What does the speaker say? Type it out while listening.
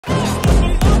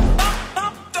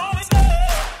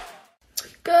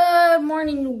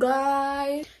morning, you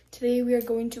guys. Today we are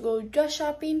going to go dress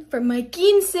shopping for my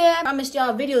quince. I promised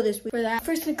y'all a video this week for that.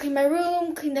 First, gonna clean my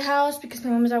room, clean the house because my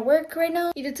mom is at work right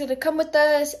now. Edith's gonna come with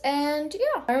us, and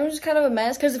yeah, my room's kind of a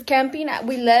mess because of camping.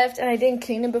 We left and I didn't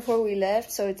clean it before we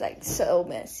left, so it's like so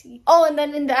messy. Oh, and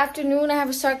then in the afternoon I have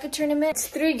a soccer tournament. It's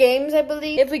 3 games, I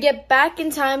believe, if we get back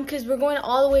in time because we're going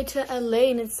all the way to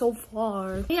LA and it's so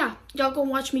far. Yeah, y'all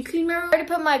gonna watch me clean my room. I already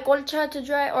put my colcha to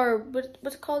dry, or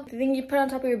what's it called? The thing you put on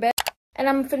top of your bed. And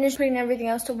I'm finished putting everything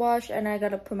else to wash, and I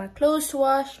gotta put my clothes to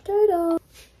wash. Ta-da!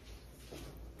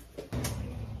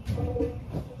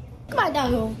 Come on,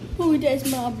 doggo. Ooh,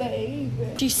 that's my baby.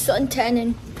 She's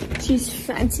suntanning. She's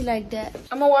fancy like that.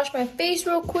 I'm gonna wash my face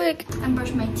real quick and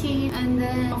brush my teeth, and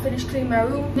then I'll finish cleaning my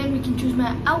room. Then we can choose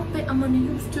my outfit I'm gonna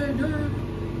use today.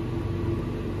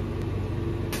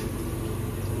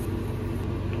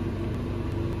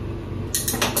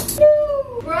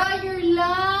 Bro, you're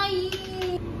lying.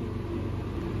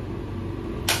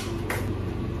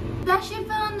 That shit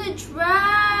fell on the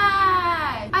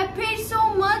trash. I paid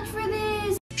so much for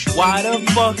this. Why the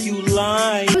fuck you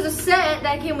lying? It was a set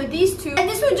that came with these two, and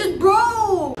this one just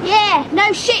broke. Yeah,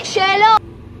 no shit, Sherlock.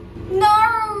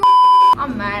 No.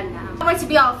 I'm mad now. I want to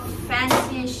be all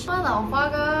fancy and shit.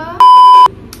 Motherfucker.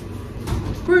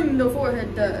 Bring the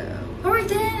forehead down. Alright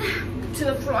then, to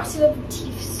the frosting of the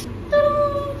teeth.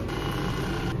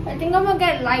 I think I'm gonna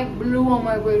get light blue on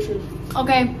my braces.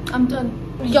 Okay, I'm done.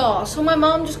 Y'all, so my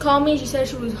mom just called me. She said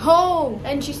she was home,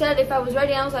 and she said if I was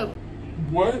ready. I was like,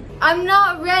 what? I'm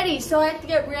not ready, so I had to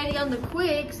get ready on the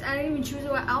quicks. I didn't even choose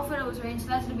what outfit I was wearing, so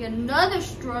that's gonna be another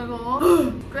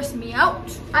struggle. Stress me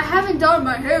out. I haven't done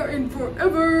my hair in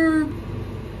forever.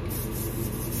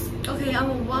 Okay,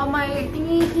 while my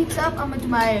thingy heats up, I'm gonna do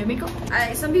my makeup.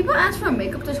 Some people ask for a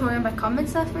makeup tutorial in my comment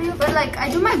section, but like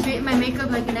I do my makeup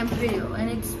like in every video,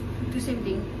 and it's the same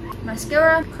thing.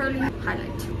 Mascara, curly,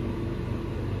 highlight.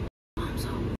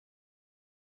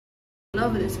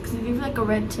 Love this because it gives like a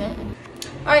red tint.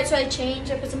 Alright, so I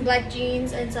changed. I put some black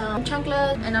jeans and some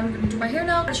chanclas, and I'm gonna do my hair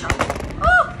now.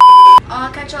 Oh!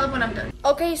 I'll catch y'all up when I'm done.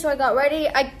 Okay, so I got ready.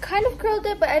 I kind of curled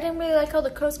it, but I didn't really like how the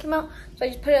curls came out, so I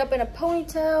just put it up in a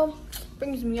ponytail.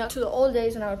 Brings me out to the old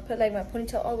days when I would put like my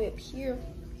ponytail all the way up here.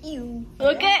 Ew.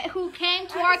 Look at who came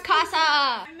to our casa.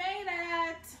 I made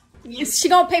it. Yes, she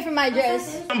gonna pay for my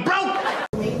dress. I'm broke.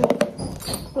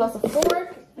 Plus a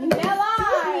fork.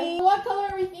 Nely, what color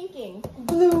are we thinking?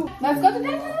 Blue. Let's go to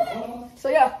that. So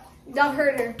yeah, don't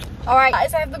hurt her. All right,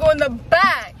 guys, I have to go in the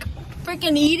back.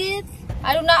 Freaking Edith.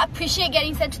 I do not appreciate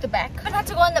getting sent to the back. I had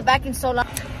to go in the back in so long.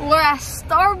 We're at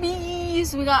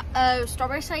Starbucks. We got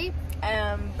strawberry acai,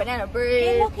 banana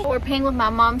bread. We're paying with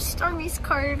my mom's Starbucks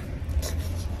card.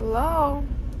 Hello.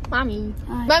 Mami.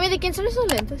 Ay. Mami, ¿de quién son esos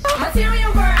lentes?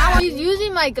 She's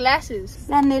using my glasses.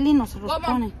 La Nely no se los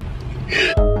pone.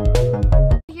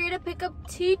 Here to pick up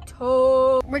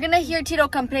Tito. We're gonna hear Tito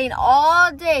complain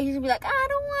all day. He's gonna be like, I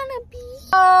don't wanna be.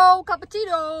 Oh,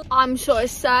 cappuccino. I'm so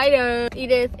excited.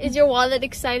 Edith, is your wallet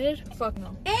excited? Fuck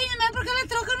no. Hey, ¿por qué la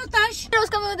troca no está? Tito's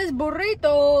coming with his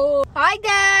burrito. Hi,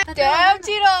 Dad. Damn,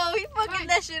 Tito. He fucking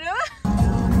that shit up.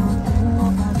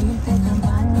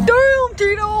 Damn,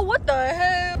 Tito. What the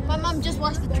hell? My mom just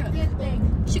washed the truck.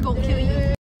 She gonna kill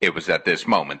you. It was at this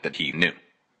moment that he knew.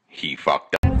 He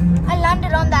fucked up. I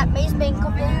landed on that maze bank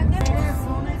over there.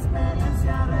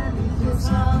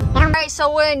 Alright,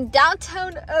 so we're in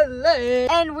downtown LA,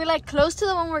 and we're like close to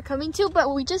the one we're coming to,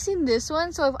 but we just seen this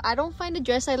one. So if I don't find a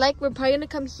dress I like, we're probably gonna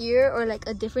come here or like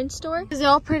a different store because they're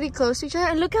all pretty close to each other.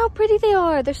 And look how pretty they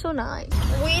are. They're so nice.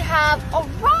 We have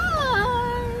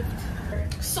arrived.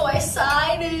 So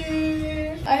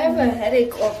excited. I have a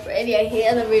headache already. I hate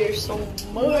elevators so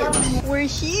much. We're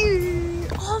here.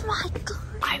 Oh my god.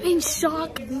 I'm in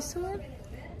shock. This one?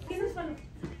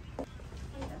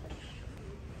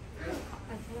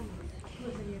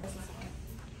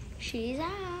 She's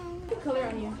out. The color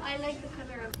on you. I like the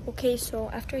color of. Okay, so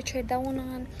after I tried that one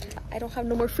on, I don't have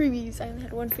no more freebies. I only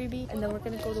had one freebie, and then we're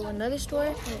gonna go to another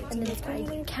store. And then if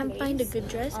I can't find a good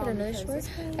dress at another store,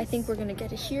 I think we're gonna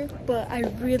get it here. But I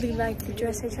really like the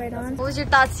dress I tried on. What was your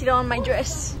thoughts, Tito, on my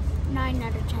dress? 9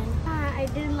 out of 10. I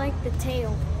didn't like the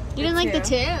tail. You didn't like the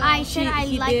tail? I said I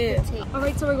liked the tail.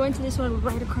 Alright, so we're going to this one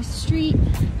right across the street.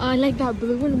 I like that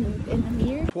blue one in the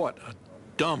mirror. What a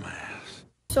dumbass.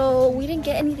 So we didn't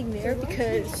get anything there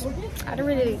because they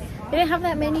didn't have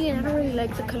that many, and I don't really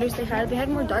like the colors they had. They had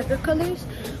more darker colors,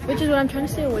 which is what I'm trying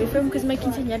to stay away from because my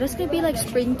quinceañera is gonna be like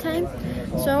springtime.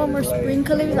 So I want more spring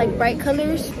colors, like bright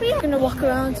colors. I'm gonna walk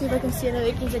around, see if I can see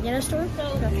another quinceañera store. So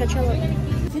I'll catch y'all up.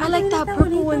 I like that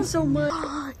purple one so much.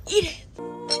 Eat it!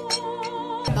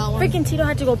 That one. freaking Tito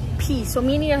had to go pee. So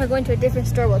me and Nia are going to a different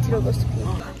store while Tito goes to pee.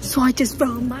 So I just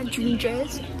found my dream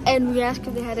dress. And we asked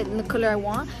if they had it in the color I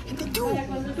want. And they do.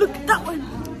 Look at that one.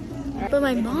 But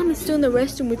my mom is still in the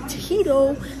restroom with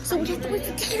Tito. So we have to wait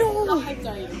for Tito.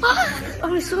 I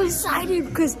was so excited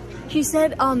because she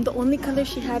said the only color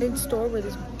she had in store were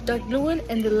this dark blue one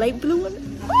and the light blue one.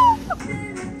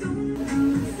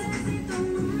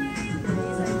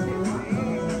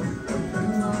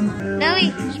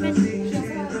 Nelly,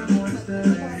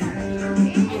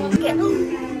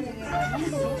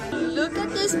 look at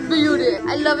this beauty.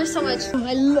 I love it so much.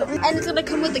 I love it. And it's gonna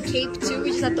come with a cape too.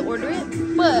 We just have to order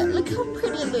it. But look how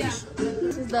pretty it looks.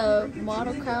 This is the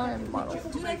model crown and model.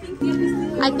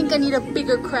 I think I need a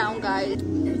bigger crown, guys.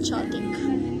 What y'all think?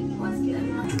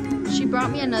 She brought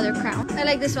me another crown. I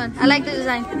like this one. I like the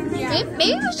design.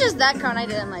 Maybe it was just that crown I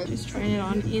didn't like. Just trying it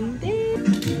on in there.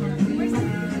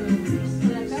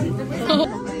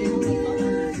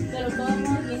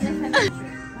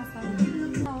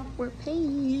 We're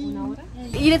paying.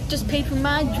 Edith just paid for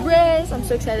my dress. I'm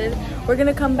so excited. We're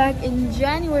gonna come back in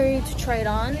January to try it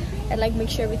on and like make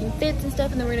sure everything fits and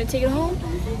stuff, and then we're gonna take it home.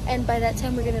 And by that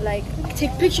time we're gonna like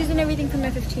take pictures and everything from my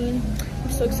 15.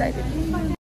 I'm so excited.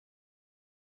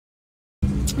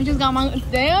 I just got my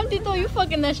damn Tito, you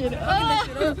fucking that shit up.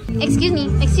 Excuse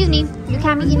me. You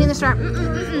can't be eating in the store.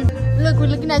 Look, we're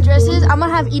looking at dresses. I'm gonna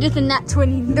have Edith and Nat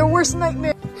 20. Their worst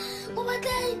nightmare. Oh my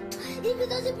god. Even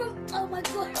though they broke. Oh my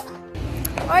god.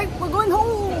 Alright, we're going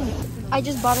home. I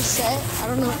just bought a set. I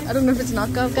don't know if it's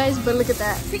knockoff, guys, but look at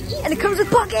that. And it comes with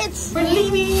pockets. We're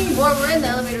leaving. Boy, we're in the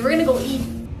elevator. We're gonna go eat.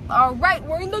 Alright,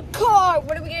 we're in the car.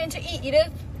 What are we getting to eat,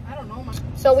 Edith? I don't know.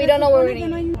 So we don't know what we're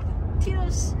gonna eat.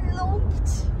 Tito's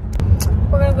sloped.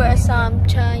 We're gonna go get some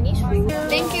Chinese food.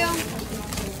 Thank you.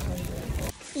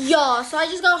 Y'all, so I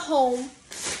just got home.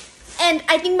 And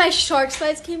I think my shark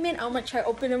slides came in. I'm gonna try to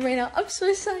open them right now. I'm so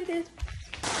excited.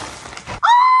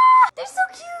 They're so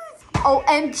cute.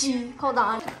 OMG. Hold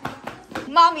on.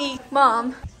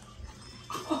 Mom.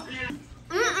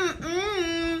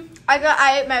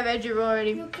 I ate my veggie roll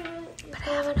already. But I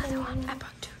have another one. I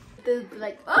bought two.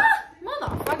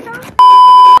 Motherfucker.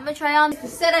 I'm gonna try on the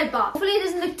set I bought. Hopefully it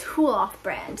doesn't look too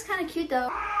off-brand. It's kind of cute though.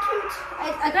 Cute.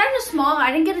 I got it in a small.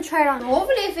 I didn't get to try it on.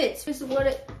 Hopefully it fits. This is what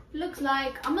it looks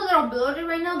like. I'm a little bloated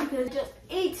right now because I just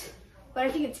ate. But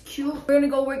I think it's cute. We're gonna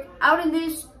go work out in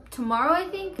this tomorrow, I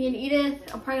think. Me and Edith,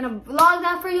 I'm probably gonna vlog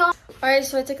that for y'all. Alright,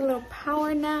 so I took a little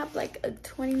power nap, like a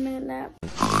 20-minute nap.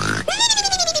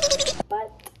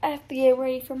 But I have to get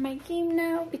ready for my game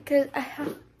now because I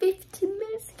have 15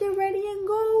 minutes to get ready and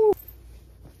go.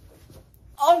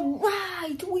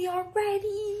 Alright, we are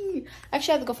ready.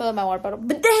 Actually, I have to go fill up my water bottle,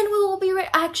 but then we will be ready.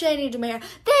 Actually, I need to do my hair.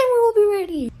 Then we will be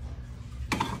ready.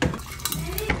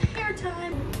 Hair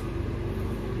time.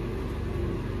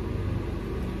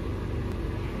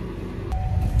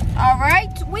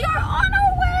 Alright, we are on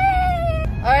our way.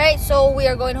 Alright, so we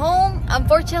are going home.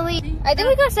 Unfortunately, I think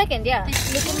we got second, yeah.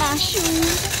 Look at my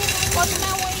shoes. Walking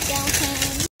my way downtown.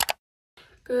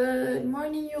 Good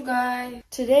morning, you guys.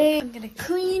 Today, I'm gonna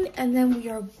clean and then we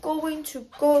are going to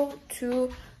go to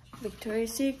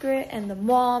Victoria's Secret and the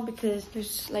mall because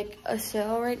there's like a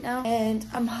sale right now. And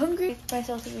I'm hungry.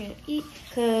 Myself something to eat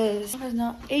because I have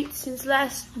not ate since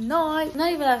last night.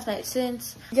 Not even last night,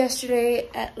 since yesterday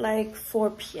at like 4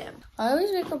 p.m. I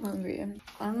always wake up hungry. And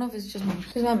I don't know if it's just me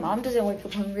because my mom doesn't wake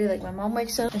up hungry. Like my mom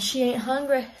wakes up and she ain't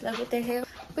hungry. That's what the hell.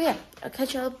 But yeah, I'll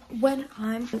catch you up when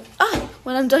I'm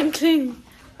done cleaning.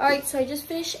 Alright, so I just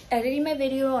finished editing my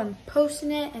video and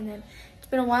posting it, and then it's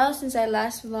been a while since I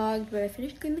last vlogged, but I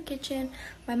finished cleaning the kitchen.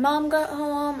 My mom got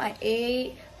home, I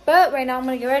ate, but right now I'm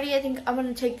gonna get ready. I think I'm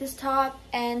gonna take this top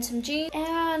and some jeans,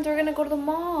 and we're gonna go to the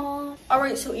mall.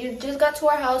 Alright, so Edith just got to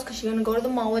our house because she's gonna go to the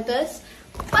mall with us,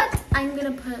 but I'm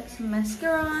gonna put some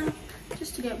mascara on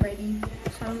just to get ready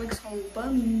so I don't look so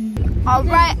bummy.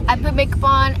 Alright, I put makeup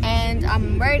on and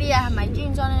I'm ready. I have my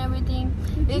jeans on and everything.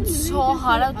 It's so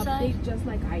hot outside. Update just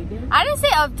like I did. I didn't say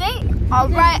update.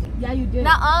 Alright. Yeah, you did.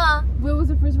 Nuh-uh. What was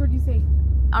the first word you say?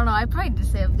 I don't know. I probably did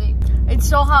say update. It's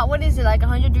so hot. What is it? Like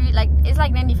 100 degrees? Like, it's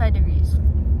like 95 degrees.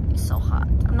 It's so hot.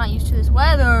 I'm not used to this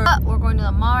weather. But we're going to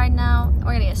the mall right now.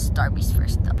 We're gonna get Starbucks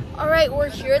first though. Alright, we're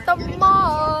here at the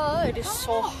mall. It is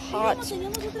so hot. We're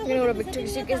gonna go to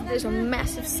Victoria's Secret. There's a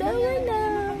massive sale right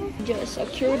now. Just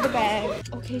secured the bag.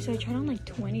 Okay, so I tried on like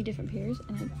 20 different pairs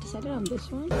and I decided on this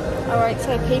one. Alright,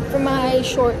 so I paid for my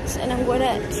shorts and I'm going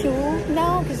at 2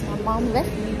 now because my mom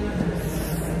left me.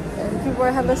 And people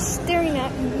are hella staring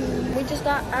at me. We just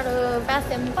got out of Bath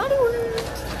and Body Works.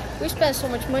 We spent so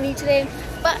much money today,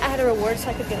 but I had a reward so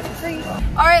I could get it for free.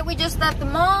 Alright, we just left the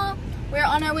mall. We're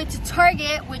on our way to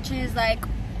Target, which is like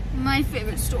my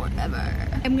favorite store ever.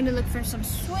 I'm gonna look for some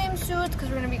swimsuits because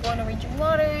we're gonna be going to Raging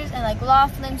Waters and like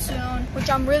Laughlin soon, which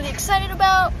I'm really excited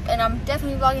about, and I'm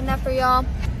definitely vlogging that for y'all.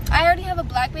 I already have a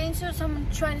black bathing suit, so I'm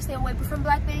trying to stay away from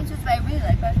black bathing suits, but I really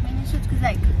like black bathing suits because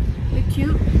like they're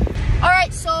cute.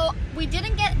 Alright, so we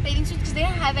didn't get bathing suits because they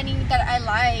didn't have any that I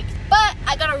liked, but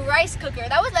I got a rice cooker.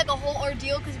 That was like a whole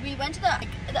ordeal because we went to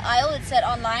the aisle, it said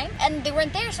online, and they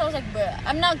weren't there, so I was like, bruh,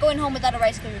 I'm not going home without a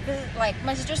rice cooker because like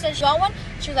my sister said she got one.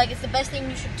 She was like, it's the best thing,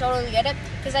 you should totally get it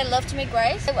because I love to make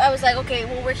rice. I was like, okay,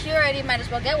 well we're here already, might as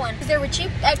well get one because they were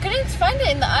cheap. I couldn't find it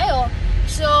in the aisle.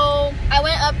 So I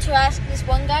went up to ask this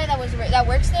one guy that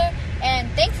works there, and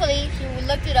thankfully he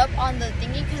looked it up on the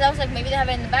thingy because I was like, maybe they have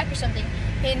it in the back or something.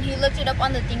 And he looked it up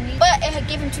on the thingy, but it had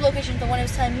given 2 locations. The one it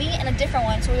was telling me and a different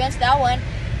one. So we went to that one,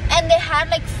 and they had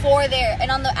like 4 there. And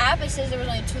on the app it says there was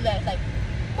only 2 left. Like,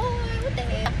 boy, what the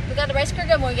heck? We got the rice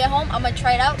cooker, and when we get home, I'm gonna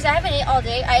try it out because I haven't ate all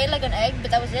day. I ate like an egg,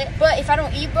 but that was it. But if I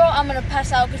don't eat, bro, I'm gonna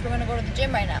pass out because we're gonna go to the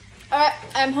gym right now. Alright,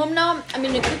 I'm home now. I'm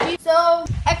in the cookie. So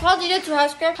I called Ida to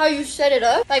ask her how you set it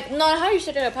up. Like, not how you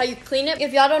set it up, how you clean it.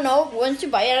 If y'all don't know, once you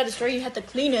buy it at the store, you have to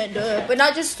clean it, but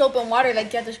not just soap and water.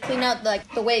 Like, you have to clean out like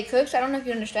the way it cooks. I don't know if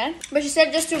you understand. But she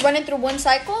said just to run it through one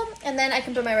cycle, and then I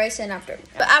can put my rice in after.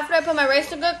 But after I put my rice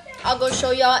to cook, I'll go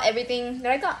show y'all everything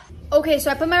that I got. Okay,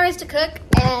 so I put my rice to cook,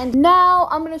 and now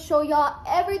I'm gonna show y'all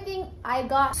everything I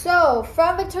got. So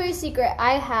from Victoria's Secret,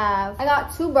 I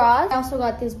got 2 bras. I also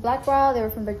got this black bra. They were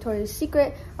from Victoria's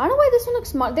Secret. I don't know why this one looks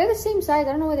small. They're the same size. I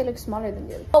don't know why they look smaller than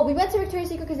the other. Oh, we went to Victoria's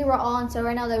Secret because they were all on sale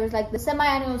right now. There was like the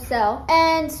semi-annual sale,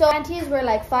 and so panties were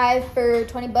like 5 for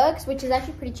 20 bucks, which is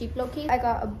actually pretty cheap, low-key. I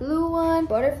got a blue one,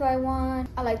 butterfly one.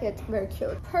 I like it. It's very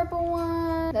cute. Purple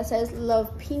one that says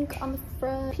love pink on the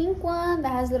front. Pink one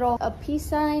that has little a peace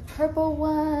sign. Purple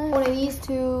one of these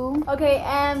 2. Okay,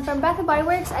 and from Bath & Body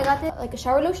Works I got this like a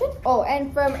shower lotion. Oh,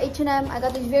 and from H&M I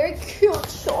got these very cute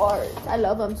shorts. I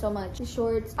love them so much. These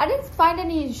shorts. I didn't find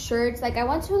any shirts. Like, I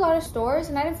went to a lot of stores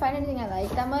and I didn't find anything I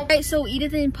liked that much. Alright, so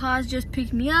Edith and Paz just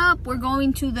picked me up. We're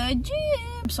going to the gym.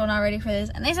 I'm so not ready for this,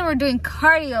 and they said we're doing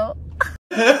cardio.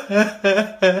 Edith.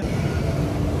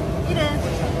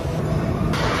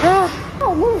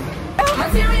 Oh, move.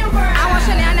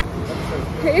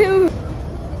 Ew.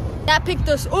 That picked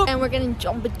us up, and we're getting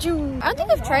jumbo juice. I don't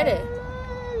think I've tried it.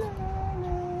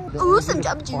 Ooh, some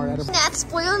jumbo juice. Nat's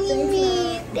spoiling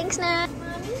me. Thanks, Nat.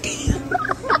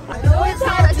 I know it's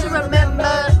hard to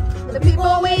remember the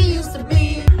people we used to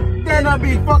be. Then I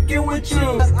be fucking with you.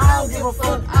 I don't give a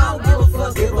fuck. I don't give a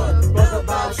fuck. Give a fuck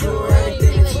about you or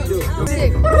anything that you do.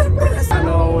 I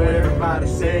know what everybody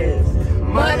says.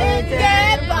 Money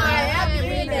can't buy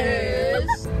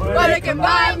happiness, but it can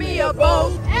buy me a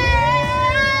boat.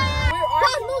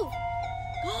 Move.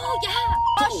 Oh, yeah.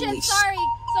 Oh, shit. Sorry.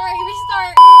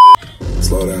 Restart.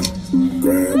 Slow down,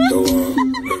 grab the wall,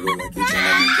 nigga like you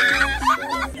trying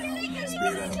to be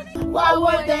speed up. Why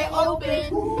weren't they open?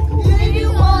 Gave you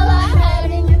all I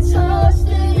had and you tossed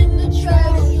it in the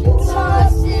trash. You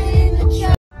tossed it in the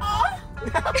trash.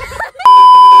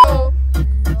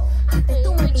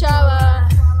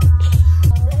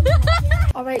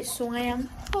 Alright, so I am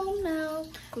home now.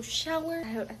 Go shower. I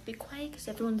have to be quiet because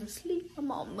everyone's asleep.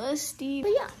 I'm all musty.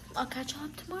 But yeah, I'll catch y'all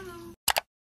up tomorrow.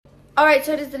 Alright,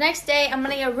 so it is the next day. I'm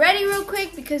gonna get ready real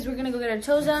quick because we're gonna go get our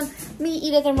toes done. Me,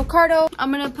 Edith, and Ricardo.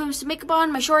 I'm gonna put some makeup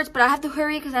on, my shorts, but I have to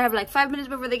hurry because I have like 5 minutes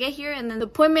before they get here, and then the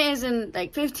appointment is in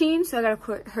like 15, so I gotta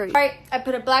hurry. Alright, I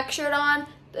put a black shirt on,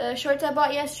 the shorts I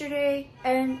bought yesterday,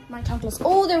 and my topless.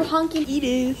 Oh, they're honking.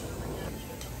 Edith.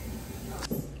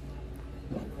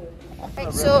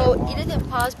 Alright, so Edith and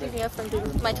Paz picked me up from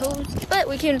my toes, but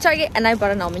we came to Target and I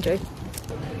bought an almond joy.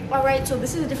 Alright, so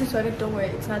this is a different sweater, don't worry,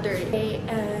 it's not dirty. Okay,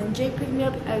 and Jake picked me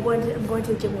up. I'm going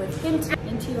to the gym with him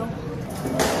and Tito.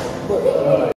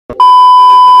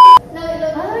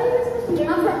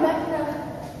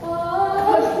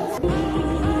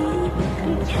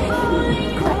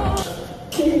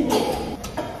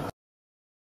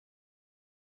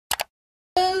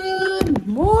 Good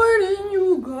morning,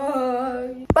 you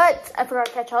guys. But I forgot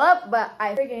to catch y'all up, but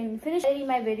I freaking finished editing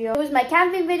my video. It was my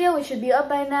camping video, which should be up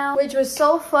by now, which was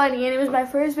so funny, and it was my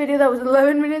first video that was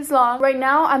 11 minutes long. Right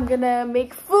now, I'm gonna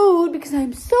make food because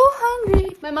I'm so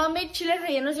hungry. My mom made chile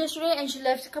rellenos yesterday, and she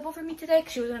left a couple for me today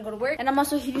because she was gonna go to work. And I'm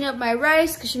also heating up my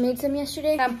rice because she made some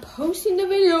yesterday. I'm posting the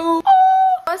video. Oh,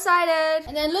 excited.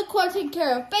 And then look who I'm taking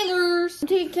care of, Baylor's. I'm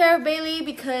taking care of Bailey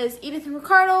because Edith and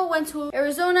Ricardo went to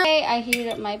Arizona. Okay, I heated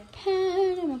up my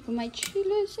pan. I'm gonna put my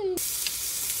chiles in.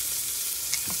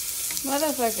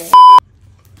 Motherfucker.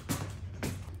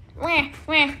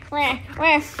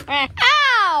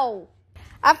 Ow!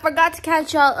 I forgot to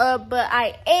catch y'all up, but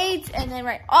I ate and then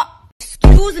oh,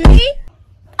 excuse Excuse me?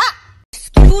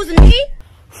 Excuse me?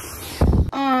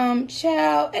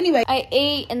 Child. Anyway. I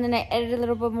ate and then I ate a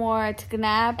little bit more. I took a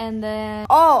nap and then,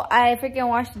 oh, I freaking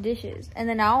washed the dishes. And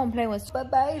then now I'm playing with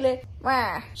Bailey.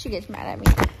 She gets mad at me.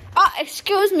 Oh,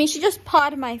 excuse me. She just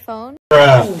pawed my phone.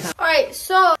 Alright,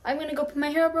 so I'm gonna go put my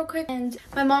hair up real quick. And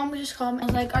my mom just called me. I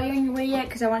was like, are you on your way yet?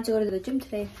 Because I wanted to go to the gym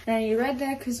today. And I read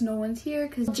that because no one's here.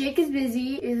 Because Jake is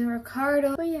busy. Isn't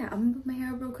Ricardo. But yeah, I'm gonna put my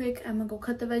hair up real quick. I'm gonna go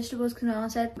cut the vegetables because my mom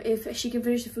said if she can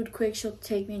finish the food quick, she'll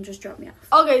take me and just drop me off.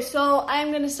 Okay, so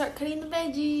I'm gonna start cutting the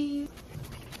veggies.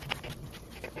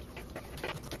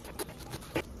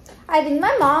 I think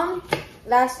my mom,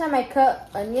 last time I cut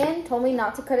onion, told me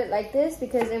not to cut it like this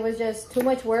because it was just too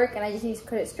much work and I just need to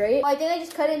cut it straight. I think I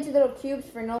just cut it into little cubes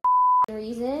for no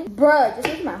reason. Bruh, just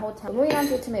look at my whole time. Moving on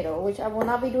to the tomato, which I will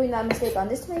not be doing that mistake on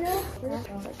this tomato.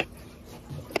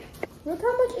 Look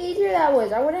how much easier that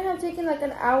was. I wouldn't have taken like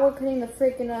an hour cutting the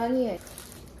freaking onion.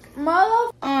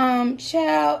 Mother.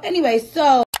 Child. Anyway,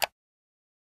 so.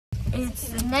 It's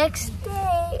the next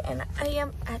day and I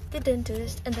am at the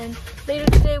dentist, and then later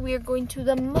today we are going to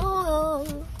the mall.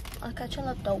 I'll catch you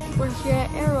up though. We're here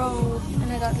at Arrow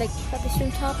and I got the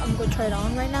swim top. I'm gonna try it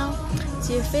on right now,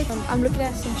 see if it fits. I'm looking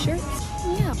at some shirts.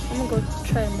 Yeah, I'm gonna go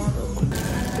try them on real quick.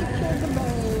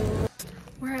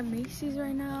 We're at Macy's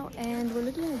right now and we're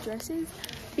looking at dresses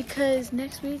because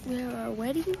next week we have our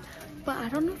wedding. But I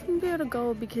don't know if I'm gonna be able to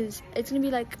go because it's gonna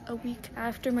be like a week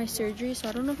after my surgery, so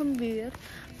I don't know if I'm gonna be there.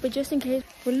 But just in case,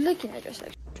 we're looking at dress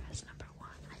section. Dress number 1,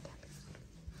 I can't believe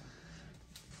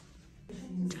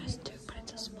it. Dress 2, but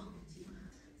it's a small.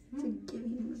 It's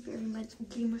giving very much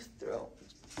Game of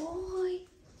Thrones. Boy.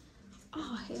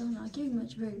 Oh, hell no, giving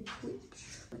much very quick.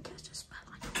 My cats just smell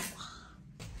like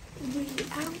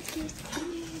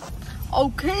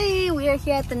okay, we are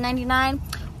here at the 99.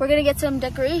 We're gonna get some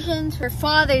decorations for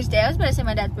Father's Day. I was about to say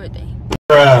my dad's birthday.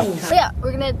 But yeah,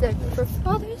 we're gonna decorate for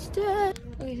Father's Day.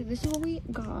 Okay, so this is what we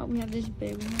got. We have this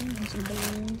big one and some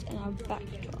balloons and our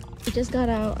backdrop. We just got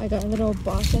out. I got a little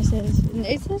box that says,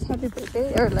 it says happy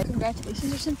birthday or like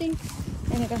congratulations or something.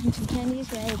 And I got him some candies.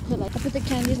 Where I put the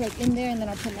candies like in there, and then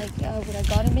I'll put like what I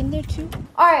got him in there too.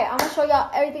 All right, I'm gonna show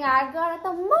y'all everything I got at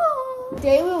the mall.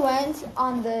 Today we went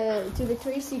on to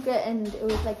Victoria's Secret, and it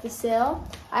was like the sale.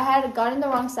 I had gotten the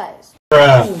wrong size.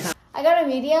 I got a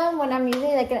medium when I'm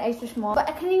usually like an extra small, but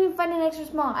I couldn't even find an extra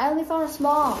small. I only found a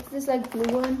small. It's this like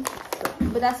blue one,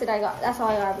 but that's it. That's all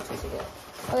I got at Victoria's Secret.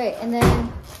 Okay, and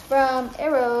then from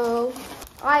Arrow,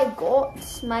 I got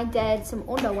my dad some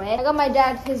underwear. I got my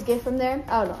dad his gift from there.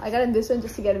 I don't know. I got him this one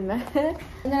just to get him mad.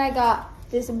 And then I got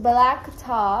this black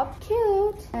top.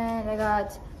 Cute. And I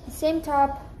got the same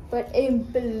top, but in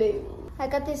blue. I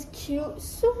got this cute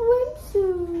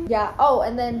swimsuit. Yeah. Oh,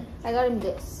 and then I got him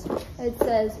this. It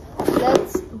says,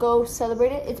 let's go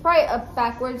celebrate it. It's probably up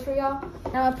backwards for y'all.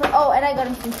 Now I put, oh, and I got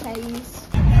him some candies.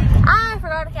 I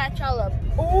forgot to catch y'all up.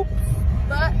 Oops.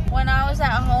 But when I was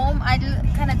at home, I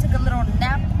kind of took a little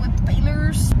nap with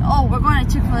Baylor's. Oh, we're going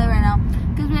to Chick-fil-A right now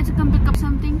because we had to come pick up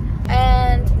something.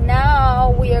 And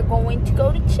now we are going to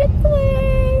go to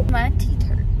Chick-fil-A. My teeth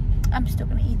hurt. I'm still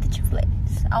going to eat the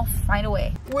Chick-fil-A's. I'll find a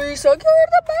way. We secured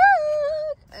the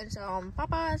bag. And some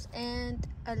Papas and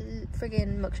a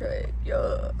friggin' milkshake.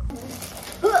 Yeah.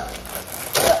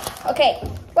 Okay,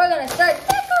 we're going to start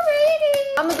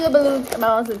decorating. I'm going to do the balloons and my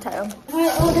mom's going to tie them.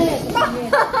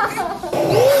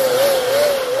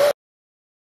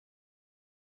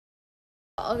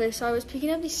 Okay, so I was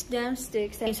picking up these damn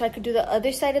sticks so I could do the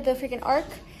other side of the freaking arc,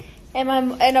 and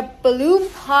a balloon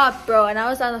popped, bro, and I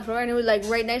was on the floor and it was like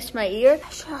right next to my ear. I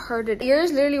should have heard it.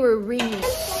 Ears literally were ringing.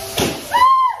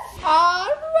 All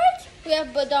right, we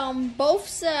have on both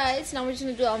sides. Now we're just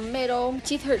gonna do the middle.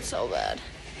 Teeth hurt so bad.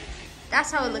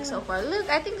 That's how it looks so far. Look,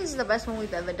 I think this is the best one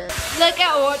we've ever done. Look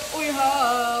at what we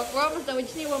have. We're almost done. We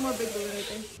just need one more big balloon right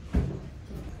there.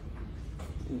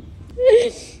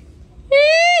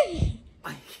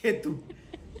 Ay, que tú.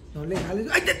 No le jales.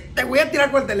 Ay, te voy a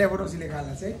tirar con el teléfono si le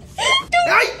jalas, eh.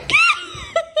 Ay.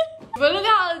 But look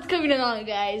how it's coming along,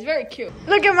 guys. Very cute.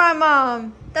 Look at my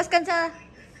mom. ¿Estás cansada?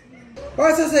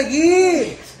 Vas a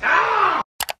seguir. Ah!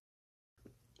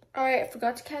 Alright, I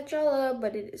forgot to catch y'all up,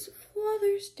 but it is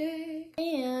Father's Day.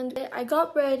 And I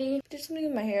got ready. Did something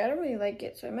with my hair. I don't really like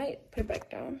it, so I might put it back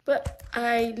down. But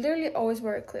I literally always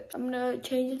wear a clip. I'm gonna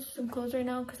change into some clothes right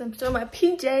now because I'm still in my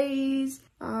PJs.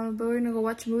 But we're gonna go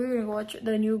watch a movie. We're gonna go watch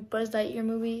the new Buzz Lightyear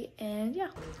movie, and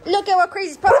yeah. Look at what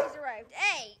crazy puppies arrived.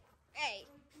 Hey, hey.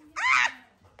 Ah!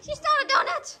 She stole a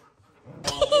donut.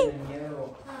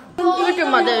 Look at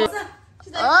my dude.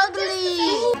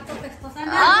 Ugly.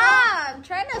 Ah, I'm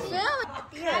trying to film.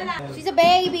 She's a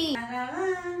baby.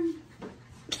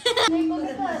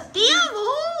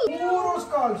 Puros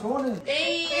calzones.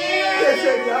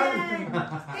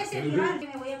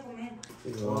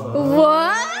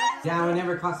 What? Yeah, we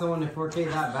never caught someone in 4K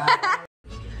that bad.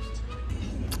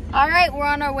 Alright, we're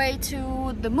on our way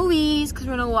to the movies because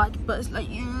we're gonna watch Buzz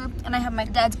Lightyear, and I have my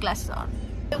dad's glasses on.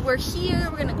 We're here,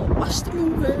 we're gonna go watch the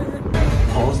movie.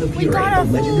 We got our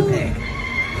food.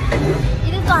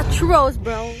 You just got churros,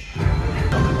 bro.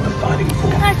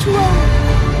 Got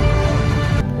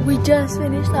churros. We just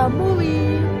finished our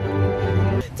movie.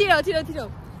 Tito. To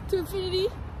infinity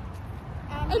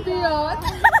and beyond.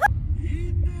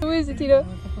 Who is it, Tito?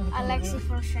 Alexi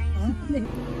from Stranger.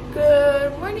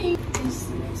 Good morning. It's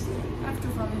after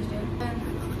Father's Day. And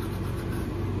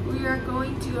we are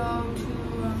going to go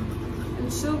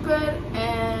to Super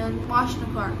and wash the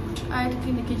car. I had to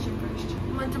clean the kitchen first.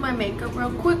 I went to my makeup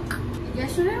real quick.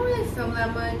 Yesterday I didn't really film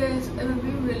that much because, if I'm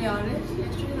being really honest,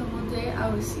 yesterday the whole day I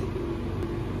was sleeping.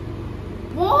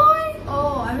 Boy!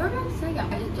 Oh, I forgot to say,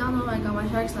 guys. Y'all know I got my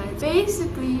shark slides.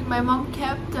 Basically, my mom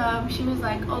kept, she was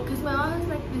like, oh, because my mom has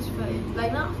like this foot,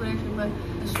 like not foot, but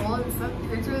a swollen foot,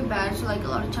 hurts really bad, so like a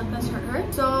lot of chanclas hurt her.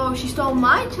 So she stole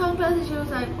my chanclas and she was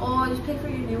like, oh, just pay for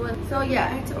your new ones. So yeah, I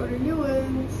had to order new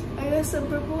ones. I got some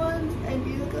purple ones and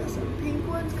you got some pink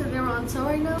ones because they were on sale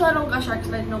right now. So I don't got shark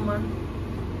slides no more.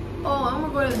 Oh, I'm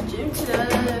gonna go to the gym today.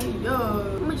 Yo.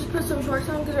 I'm gonna just put some shorts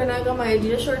on because right now I got my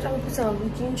Adidas shorts. I'm gonna put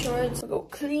some jean shorts. I'll go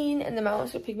clean and then my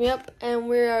mom's gonna pick me up and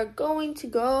we are going to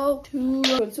go to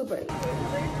Super.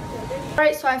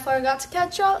 Alright, so I forgot to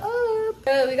catch y'all up.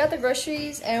 We got the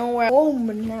groceries and we're home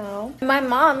now. My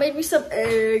mom made me some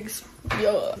eggs.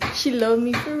 Yo, she loved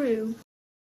me for real.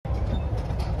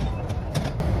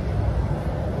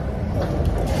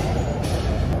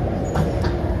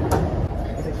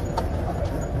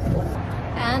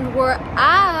 And we're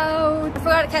out. I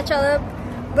forgot to catch y'all up,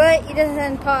 but Edith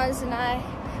and Paz and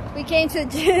we came to the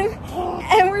gym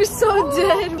and we're so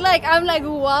dead. Like I'm like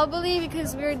wobbly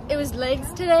because it was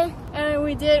legs today, and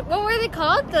we did, what were they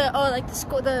called? The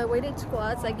weighted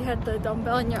squats. Like you had the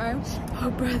dumbbell in your arms. Oh,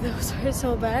 bro, those hurt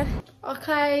so bad.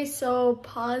 Okay, so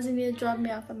Paz and Edith dropped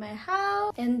me off at my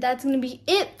house, and that's gonna be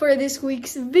it for this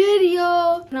week's video.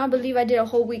 I cannot believe I did a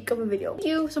whole week of a video. Thank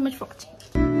you so much for watching.